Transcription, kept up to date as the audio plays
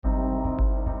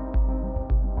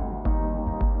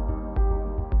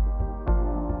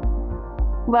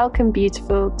Welcome,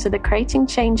 beautiful, to the Creating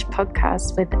Change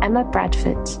podcast with Emma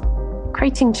Bradford.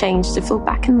 Creating change to fall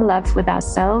back in love with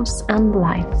ourselves and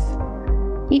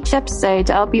life. Each episode,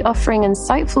 I'll be offering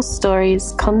insightful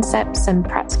stories, concepts, and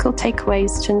practical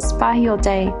takeaways to inspire your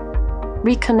day,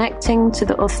 reconnecting to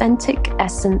the authentic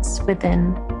essence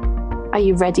within. Are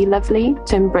you ready, lovely,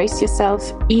 to embrace yourself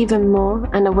even more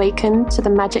and awaken to the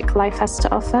magic life has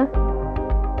to offer?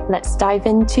 Let's dive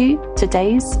into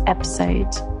today's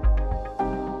episode.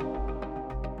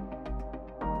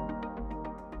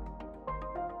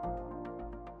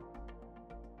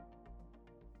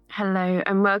 Hello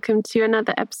and welcome to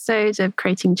another episode of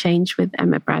Creating Change with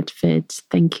Emma Bradford.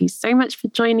 Thank you so much for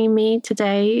joining me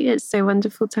today. It's so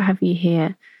wonderful to have you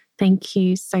here. Thank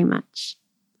you so much.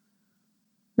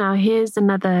 Now here's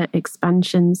another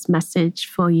expansions message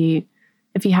for you.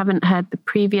 If you haven't heard the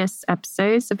previous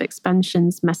episodes of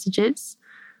expansions messages,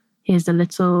 here's a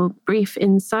little brief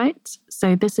insight.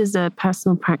 So this is a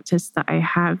personal practice that I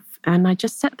have, and I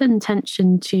just set the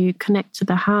intention to connect to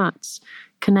the heart,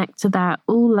 connect to that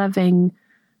all-loving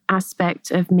aspect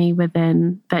of me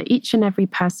within that each and every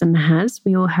person has.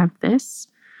 We all have this.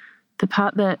 The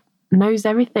part that knows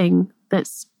everything,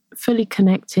 that's fully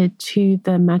connected to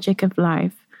the magic of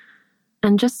life.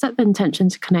 And just set the intention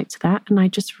to connect to that. And I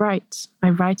just write. I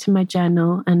write in my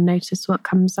journal and notice what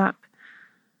comes up.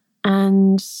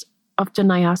 And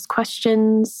often I ask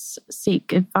questions,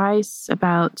 seek advice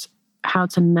about how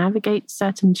to navigate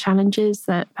certain challenges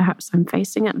that perhaps I'm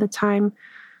facing at the time.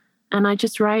 And I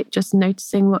just write, just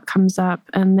noticing what comes up.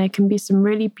 And there can be some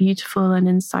really beautiful and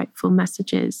insightful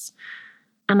messages.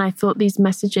 And I thought these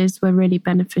messages were really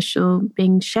beneficial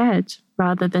being shared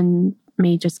rather than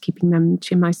me just keeping them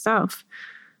to myself.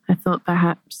 I thought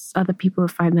perhaps other people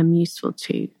would find them useful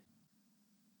too.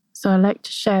 So I'd like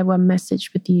to share one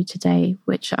message with you today,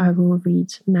 which I will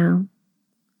read now.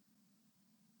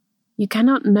 You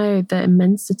cannot know the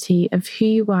immensity of who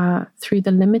you are through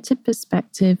the limited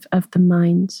perspective of the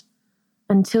mind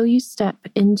until you step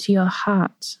into your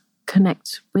heart,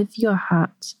 connect with your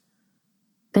heart.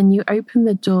 Then you open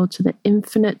the door to the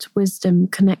infinite wisdom,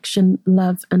 connection,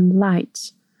 love, and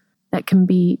light that can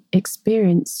be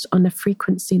experienced on a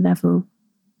frequency level.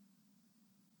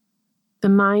 The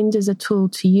mind is a tool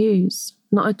to use,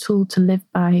 not a tool to live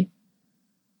by.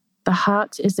 The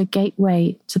heart is a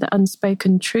gateway to the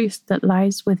unspoken truth that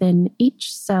lies within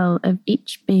each cell of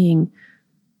each being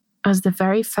as the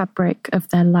very fabric of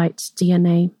their light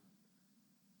DNA.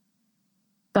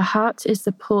 The heart is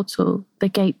the portal, the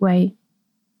gateway.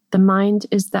 The mind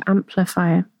is the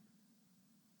amplifier.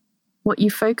 What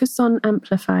you focus on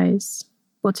amplifies.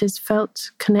 What is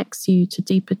felt connects you to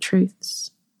deeper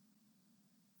truths.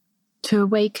 To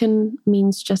awaken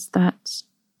means just that.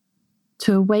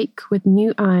 To awake with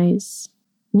new eyes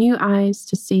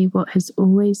to see what has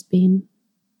always been.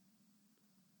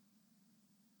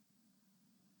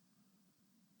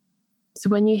 So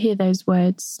when you hear those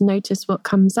words, notice what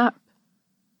comes up.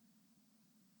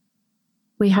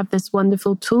 We have this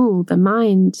wonderful tool, the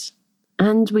mind,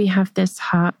 and we have this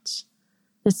heart,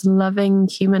 this loving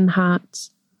human heart,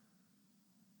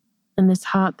 and this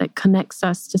heart that connects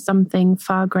us to something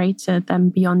far greater than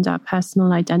beyond our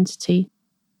personal identity.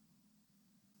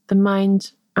 The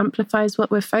mind amplifies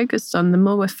what we're focused on. The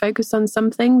more we're focused on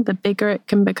something, the bigger it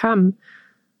can become.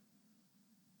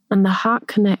 And the heart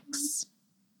connects.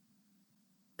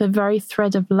 The very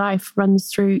thread of life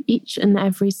runs through each and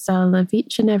every cell of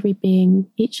each and every being,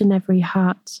 each and every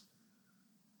heart.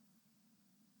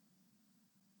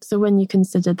 So when you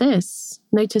consider this,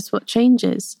 notice what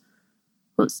changes.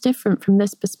 What's different from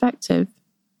this perspective?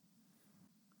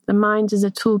 The mind is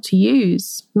a tool to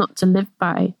use, not to live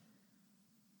by.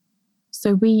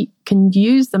 So we can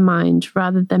use the mind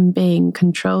rather than being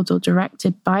controlled or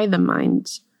directed by the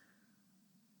mind.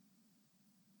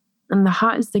 And the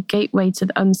heart is the gateway to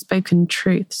the unspoken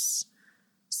truths.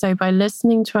 So by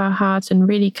listening to our heart and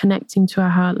really connecting to our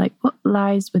heart, like what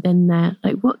lies within there?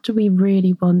 Like what do we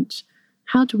really want?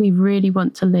 How do we really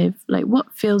want to live? Like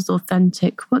what feels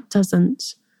authentic? What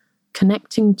doesn't?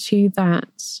 Connecting to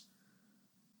that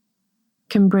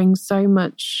can bring so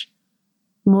much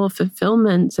more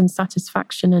fulfillment and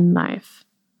satisfaction in life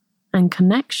and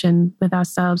connection with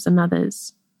ourselves and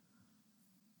others.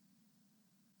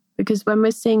 Because when we're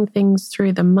seeing things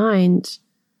through the mind,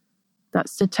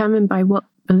 that's determined by what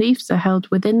beliefs are held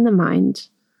within the mind.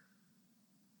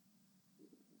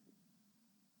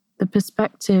 The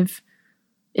perspective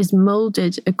is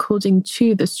molded according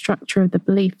to the structure of the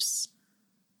beliefs.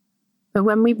 But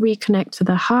when we reconnect to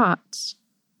the heart,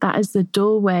 that is the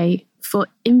doorway for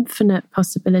infinite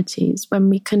possibilities when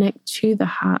we connect to the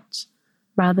heart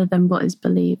rather than what is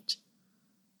believed.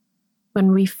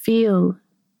 when we feel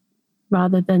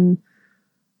rather than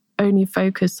only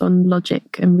focus on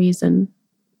logic and reason.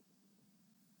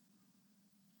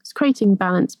 It's creating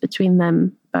balance between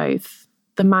them both.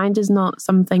 The mind is not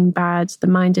something bad. The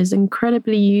mind is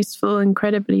incredibly useful,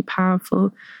 incredibly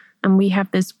powerful, and we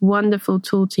have this wonderful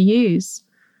tool to use.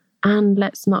 And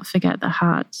let's not forget the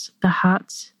heart. The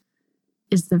heart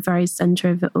is the very center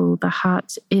of it all. The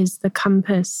heart is the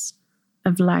compass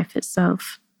of life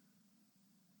itself.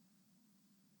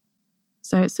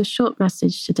 So it's a short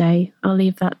message today. I'll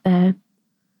leave that there.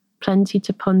 Plenty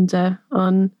to ponder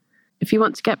on. If you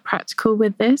want to get practical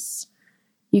with this,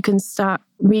 you can start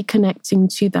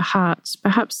reconnecting to the heart,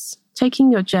 perhaps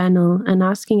taking your journal and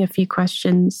asking a few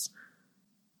questions.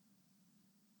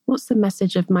 What's the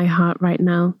message of my heart right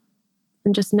now?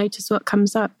 And just notice what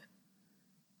comes up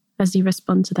as you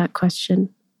respond to that question.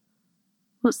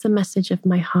 What's the message of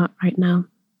my heart right now?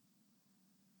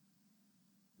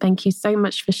 Thank you so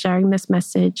much for sharing this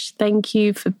message. Thank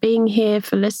you for being here,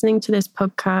 for listening to this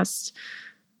podcast.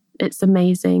 It's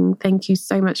amazing. Thank you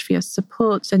so much for your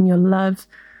support and your love.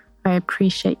 I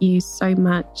appreciate you so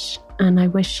much, and I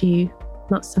wish you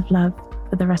lots of love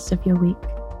for the rest of your week.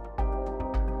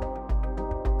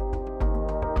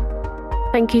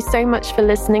 Thank you so much for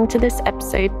listening to this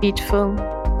episode, beautiful.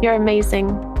 You're amazing.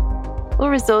 All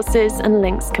resources and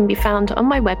links can be found on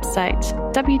my website,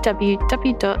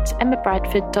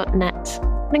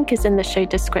 www.emmabradford.net. Link is in the show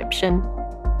description.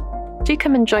 Do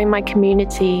come and join my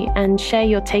community and share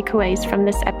your takeaways from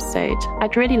this episode.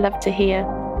 I'd really love to hear.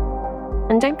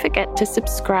 And don't forget to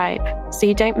subscribe so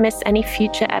you don't miss any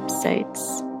future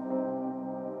episodes.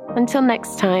 Until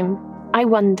next time, I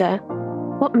wonder,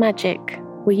 what magic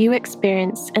will you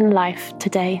experience in life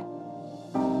today?